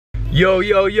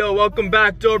Yo, welcome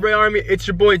back, Dobre Army. It's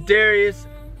your boy Darius.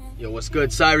 Yo, what's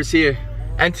good? Cyrus here.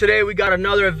 And today we got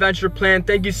another adventure planned.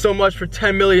 Thank you so much for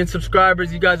 10 million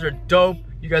subscribers. You guys are dope.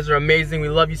 You guys are amazing. We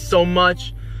love you so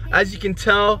much. As you can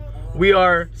tell, we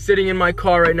are sitting in my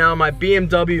car right now, my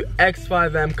BMW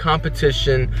X5M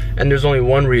competition, and there's only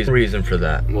one reason for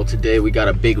that. Well, today we got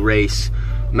a big race.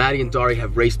 Maddie and Dari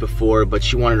have raced before, but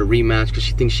she wanted a rematch because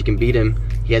she thinks she can beat him.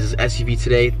 He has his SUV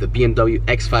today, the BMW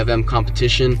X5M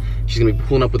competition. She's gonna be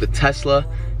pulling up with a Tesla,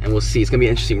 and we'll see. It's gonna be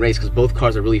an interesting race because both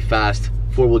cars are really fast,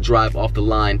 four-wheel drive off the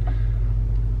line.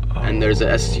 And there's a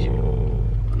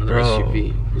another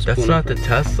SUV. That's not the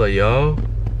Tesla, yo.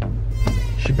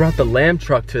 She brought the Lamb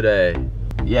truck today.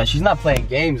 Yeah, she's not playing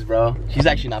games, bro. She's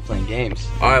actually not playing games.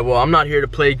 All right, well, I'm not here to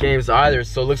play games either,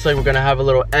 so it looks like we're gonna have a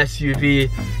little SUV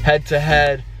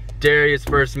head-to-head, Darius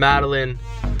versus Madeline,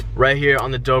 right here on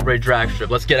the Dobre drag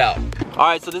strip. Let's get out. All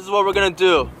right, so this is what we're gonna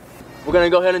do. We're gonna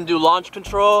go ahead and do launch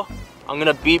control. I'm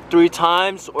gonna beep 3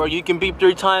 times, or you can beep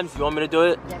 3 times. You want me to do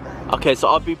it? Yeah, go ahead. Okay, so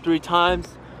I'll beep 3 times,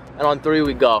 and on 3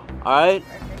 we go, all right?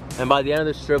 Perfect. And by the end of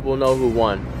the strip, we'll know who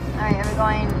won. All right, are we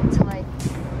going to like,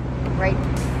 right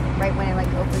when it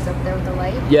like opens up there with the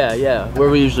light? Yeah, okay. Where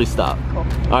we usually stop. Cool.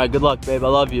 All right, good luck, babe. I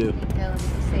love you. Yeah, let me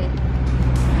see.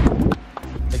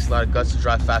 Takes a lot of guts to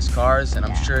drive fast cars, and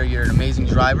I'm sure you're an amazing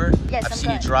driver. Yes, I've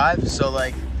seen you drive, so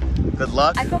like, good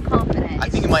luck. I feel confident. I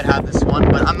think you might have this one,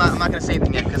 but I'm not gonna say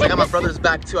anything yet because I got my brother's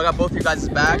back too. I got both of your guys'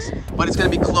 backs, but it's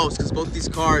gonna be close because both these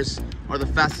cars are the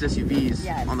fastest SUVs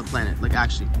on the planet, like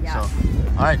actually. So,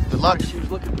 all right, good luck. She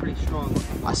was looking pretty strong.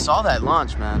 I saw that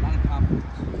launch, man.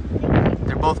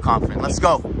 They're both confident. Let's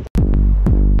go.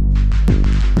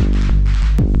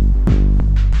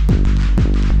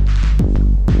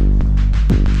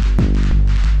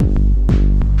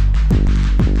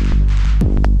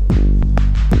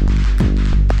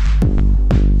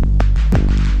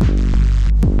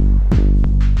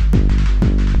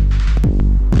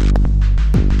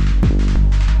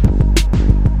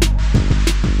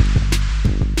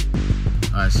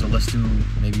 Alright, so let's do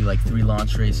maybe like 3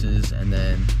 launch races and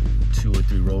then 2 or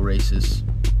 3 roll races.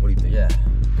 What do you think? Yeah,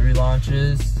 3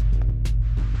 launches,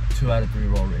 2 out of 3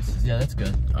 roll races. Yeah, that's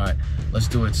good. All right, let's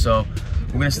do it. So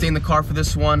we're gonna stay in the car for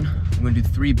this one. We're gonna do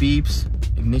 3 beeps,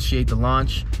 initiate the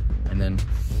launch, and then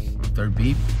on the 3rd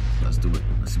beep, let's do it.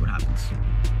 Let's see what happens.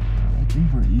 I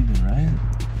think we're even, right?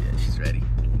 Yeah, she's ready.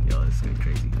 Yo, this is gonna be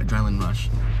crazy. Adrenaline rush.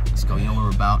 Let's go. You know what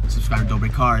we're about. Subscribe to Dobre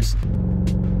Cars.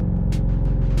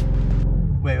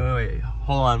 Wait.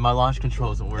 Hold on, my launch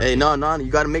control isn't working. Hey, no, you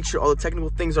gotta make sure all the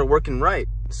technical things are working right.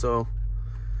 So,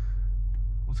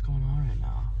 what's going on right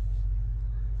now?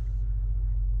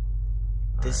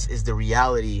 This is the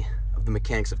reality of the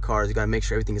mechanics of cars. You gotta make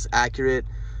sure everything is accurate.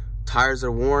 Tires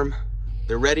are warm.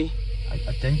 They're ready? I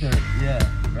think they're, yeah.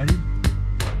 Ready?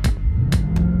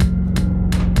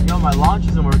 Yo, my launch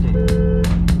isn't working.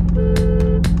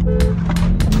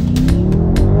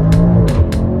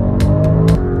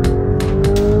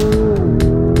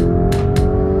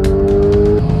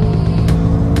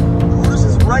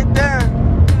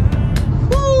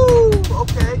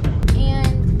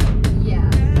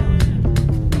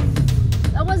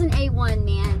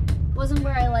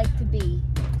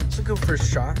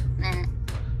 First shot. Let's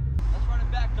run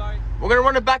it back, Dari. We're gonna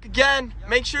run it back again.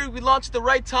 Make sure we launch at the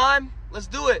right time. Let's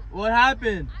do it. What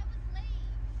happened? I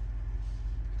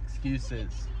was late.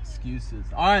 Excuses.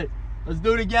 All right, let's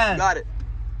do it again. Got it.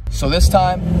 So this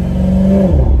time,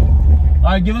 all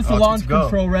right, give us the launch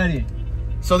control ready.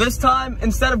 So this time,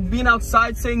 instead of being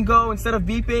outside saying go, instead of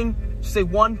beeping, just say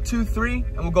 1, 2, 3,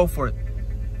 and we'll go for it.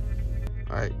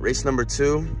 All right, race number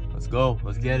 2. Let's go.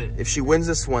 Let's get it. If she wins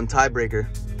this one, tiebreaker.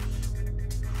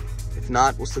 If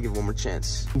not, we'll still give one more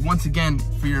chance. Once again,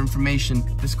 for your information,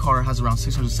 this car has around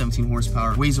 617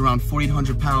 horsepower, weighs around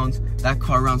 4,800 pounds. That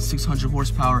car around 600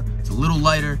 horsepower. It's a little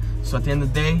lighter, so at the end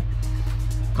of the day,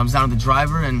 it comes down to the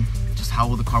driver and just how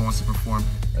well the car wants to perform.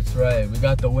 That's right, we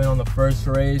got the win on the first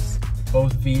race,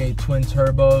 both V8 twin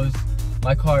turbos.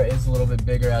 My car is a little bit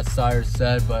bigger, as Cyrus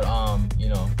said, but you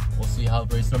know, we'll see how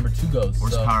race number 2 goes.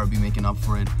 Horsepower will be making up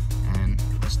for it, and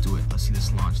let's do it. Let's see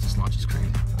this launch. This launch is crazy.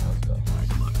 All right, let's go. All right,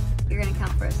 good luck. You're gonna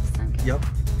count for us this time, Kevin. Yep. All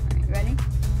right, ready?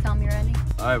 Tell me you're ready.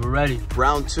 All right, we're ready.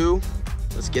 Round 2.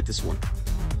 Let's get this one.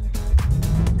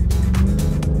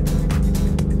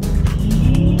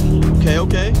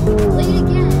 Okay. Lead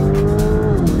again.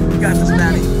 You got this,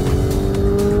 Maddie.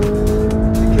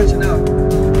 You're catching up.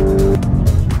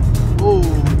 Oh,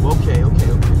 okay.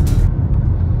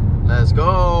 Let's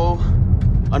go.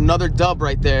 Another dub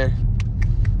right there.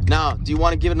 Now, do you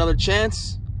want to give it another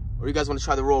chance? Or you guys want to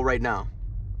try the roll right now?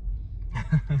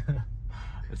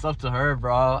 It's up to her,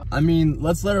 bro. I mean,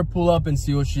 let's let her pull up and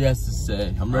see what she has to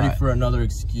say. I'm ready for another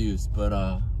excuse, but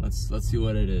let's see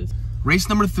what it is. Race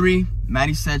number 3,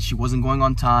 Maddie said she wasn't going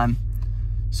on time.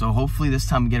 So hopefully this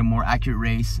time we get a more accurate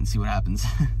race and see what happens.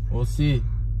 We'll see.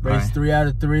 Race 3 out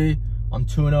of 3. I'm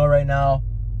 2-0 right now.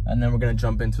 And then we're gonna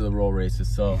jump into the roll races.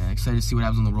 So yeah, excited to see what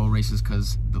happens on the roll races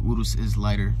because the Urus is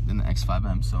lighter than the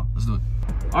X5M. So let's do it.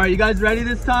 All right, you guys ready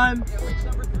this time? Yeah, race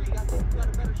number 3, got a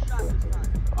better shot this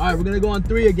time. All right, we're gonna go on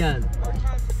 3 again. No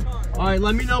time to charm. All right,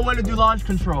 let me know when to do launch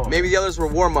control. Maybe the others were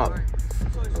warm up.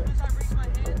 So as soon as I raise my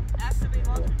hand, activate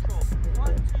launch control.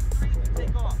 1, 2, 3, and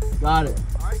take off. Got it.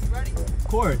 All right, you ready? Of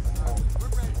course. We're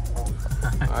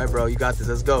ready. All right, bro, you got this.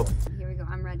 Let's go. Here we go.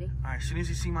 I'm ready. All right, as soon as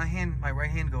you see my hand, my right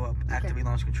hand go up, activate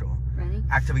launch control. Ready?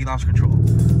 Activate launch control.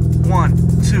 1,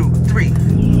 2, 3.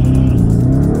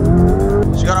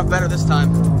 She got off better this time.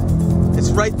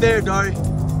 It's right there, Dari.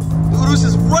 The Urus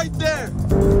is right there.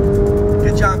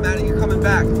 Good job, Maddie. You're coming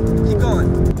back. Keep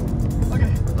going.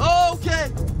 Okay.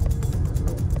 Okay.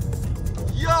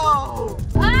 Yo.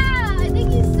 Ah! I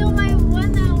think you still might have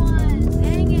won that one.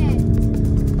 Dang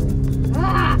it.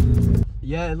 Ah!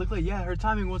 Yeah, it looked like, her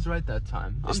timing was right that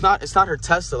time. It's not her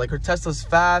Tesla. Like her Tesla's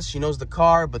fast. She knows the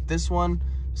car, but this one,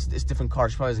 it's different car.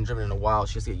 She probably hasn't driven in a while.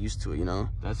 She has to get used to it, you know?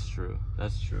 That's true.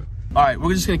 That's true. All right,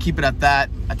 we're just gonna keep it at that.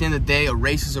 At the end of the day, a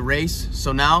race is a race.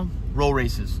 So now, roll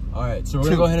races. All right, so we're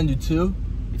gonna go ahead and do 2.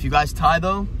 If you guys tie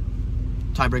though,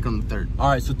 tie break on the 3rd. All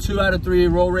right, so 2 out of 3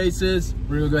 roll races.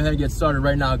 We're gonna go ahead and get started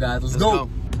right now, guys. Let's go. All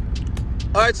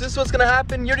right, so this is what's gonna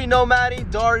happen. You already know Maddie.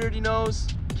 Dari already knows.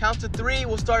 Count to 3.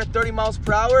 We'll start at 30 miles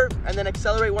per hour and then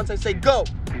accelerate once I say go.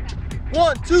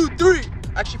 1, 2, 3.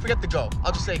 Actually, forget the go.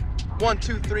 I'll just say 1,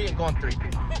 2, 3 and go on 3.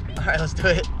 All right, let's do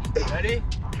it. Ready?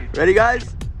 Ready, guys?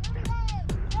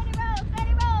 Steady roll,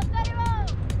 steady roll, steady roll.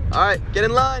 All right, get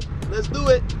in line. Let's do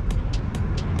it.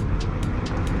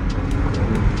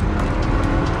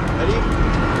 Ready?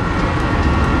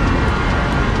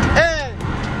 And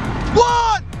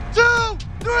 1, 2,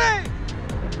 3.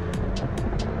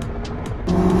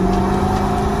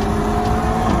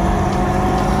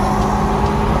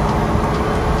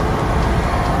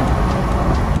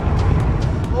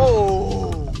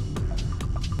 Oh,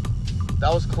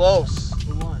 that was close.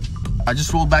 Who won? I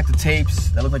just rolled back the tapes.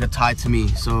 That looked like a tie to me,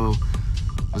 so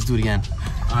let's do it again.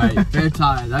 All right, fair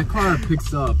tie. That car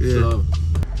picks up, so.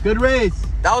 Good race.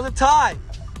 That was a tie.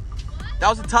 That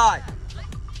was a tie.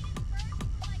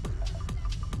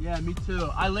 Yeah, me too.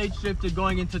 I late shifted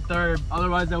going into 3rd.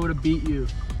 Otherwise, I would have beat you.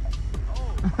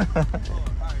 All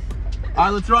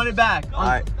right, let's run it back. All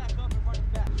right.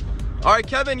 All right,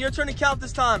 Kevin, your turn to count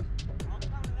this time. I'm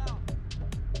counting out.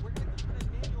 We're going to put in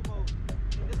manual mode,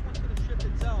 and this one's going to shift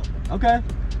itself. Okay.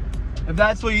 If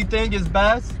that's what you think is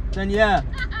best, then yeah.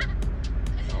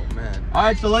 Oh, man. All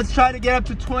right, so let's try to get up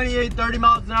to 28, 30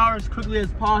 miles an hour as quickly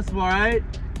as possible, all right?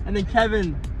 And then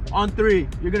Kevin, on 3,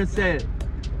 you're gonna say it,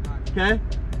 okay?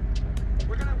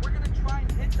 We're gonna try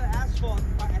and hit the asphalt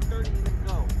at 30 and then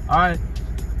go. All right.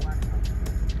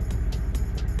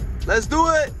 Let's do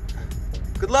it.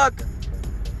 Good luck.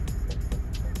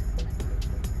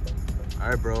 All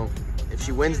right, bro. If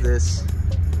she wins this.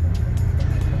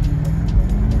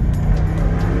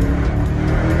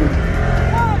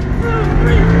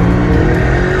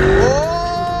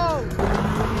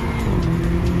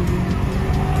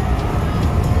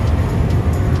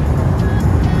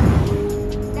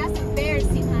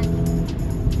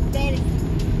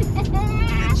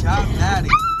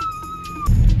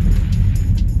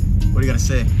 What do you gotta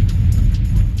say?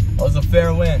 That was a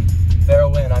fair win. Fair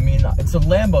win. I mean, it's a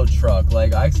Lambo truck.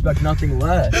 Like, I expect nothing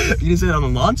less. You didn't say it on the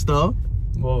launch, though.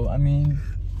 Well, I mean,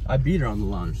 I beat her on the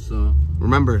launch, so.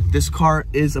 Remember, this car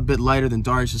is a bit lighter than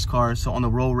Darius's car, so on the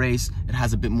roll race, it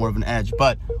has a bit more of an edge.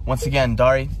 But once again,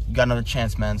 Dari, you got another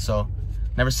chance, man. So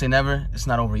never say never. It's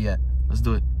not over yet. Let's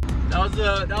do it. That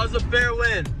was a fair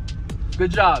win.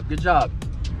 Good job. Good job.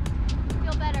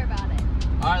 Feel better about it.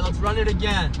 All right, let's run it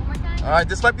again. One more time. All right,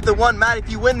 this might be the one, Matt. If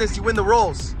you win this, you win the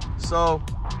rolls. So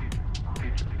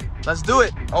let's do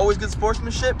it. Always good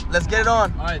sportsmanship. Let's get it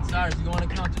on. All right, Cyrus, you want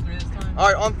to count to 3 this time? All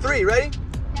right, on 3. Ready?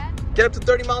 Yeah. Get up to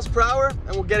 30 miles per hour,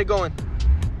 and we'll get it going.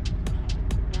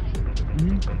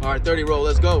 All right, 30 roll.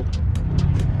 Let's go.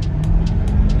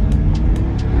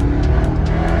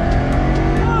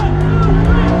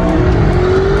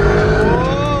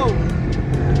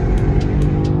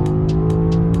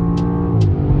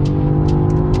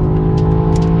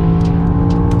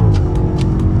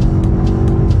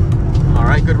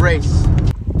 Race.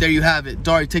 There you have it.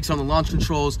 Dari takes on the launch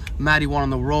controls. Maddie won on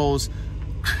the rolls.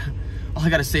 All I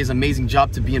gotta say is amazing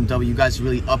job to BMW. You guys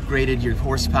really upgraded your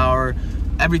horsepower.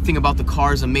 Everything about the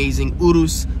car is amazing.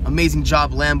 Urus, amazing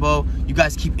job, Lambo. You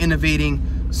guys keep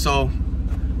innovating. So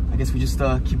I guess we just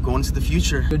keep going to the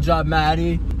future. Good job,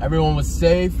 Maddie. Everyone was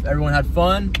safe. Everyone had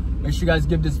fun. Make sure you guys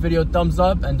give this video a thumbs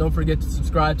up. And don't forget to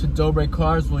subscribe to Dobre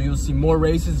Cars where you'll see more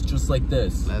races just like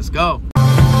this. Let's go.